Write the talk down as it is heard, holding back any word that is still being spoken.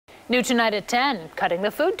New tonight at 10, cutting the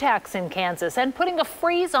food tax in Kansas and putting a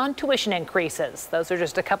freeze on tuition increases. Those are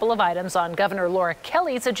just a couple of items on Governor Laura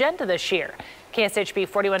Kelly's agenda this year. KSHB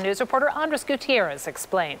 41 News reporter Andres Gutierrez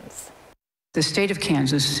explains. The state of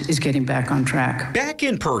Kansas is getting back on track. Back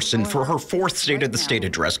in person for her fourth State of the State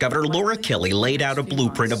address, Governor Laura Kelly laid out a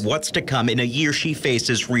blueprint of what's to come in a year she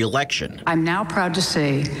faces re-election. I'm now proud to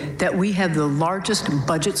say that we have the largest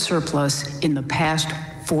budget surplus in the past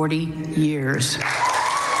 40 years.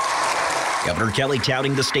 Governor Kelly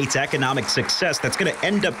touting the state's economic success that's going to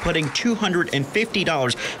end up putting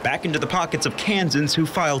 $250 back into the pockets of Kansans who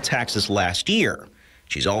filed taxes last year.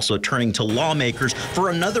 She's also turning to lawmakers for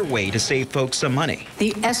another way to save folks some money.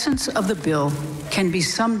 The essence of the bill can be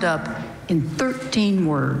summed up in 13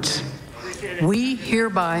 words. We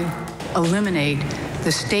hereby eliminate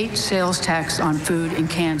the state sales tax on food in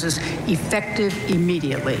Kansas effective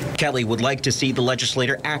immediately. Kelly would like to see the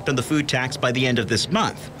legislature act on the food tax by the end of this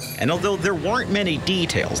month. And although there weren't many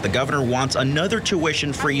details, the governor wants another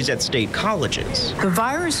tuition freeze at state colleges. The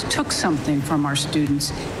virus took something from our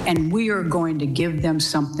students, and we are going to give them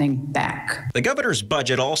something back. The governor's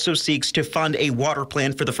budget also seeks to fund a water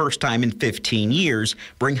plan for the first time in 15 years,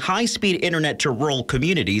 bring high-speed internet to rural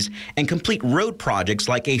communities, and complete road projects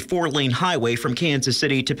like a 4-lane highway from Kansas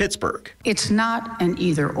City to Pittsburgh. It's not an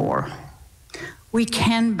either-or. We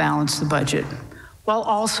can balance the budget while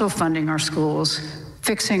also funding our schools,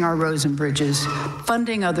 fixing our roads and bridges,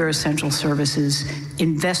 funding other essential services,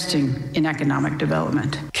 investing in economic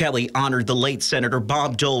development. Kelly honored the late Senator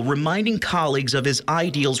Bob Dole, reminding colleagues of his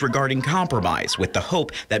ideals regarding compromise, with the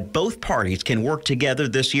hope that both parties can work together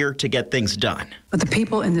this year to get things done. But the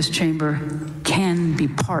people in this chamber can be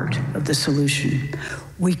part of the solution.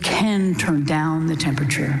 We can turn down the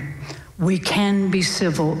temperature. We can be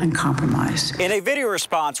civil and compromise. In a video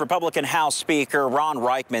response, Republican House Speaker Ron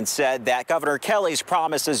Reichman said that Governor Kelly's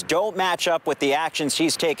promises don't match up with the actions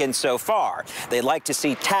she's taken so far. They'd like to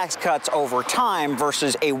see tax cuts over time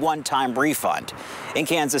versus a one-time refund. In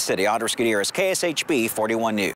Kansas City, Andres Gutierrez, KSHB 41 News.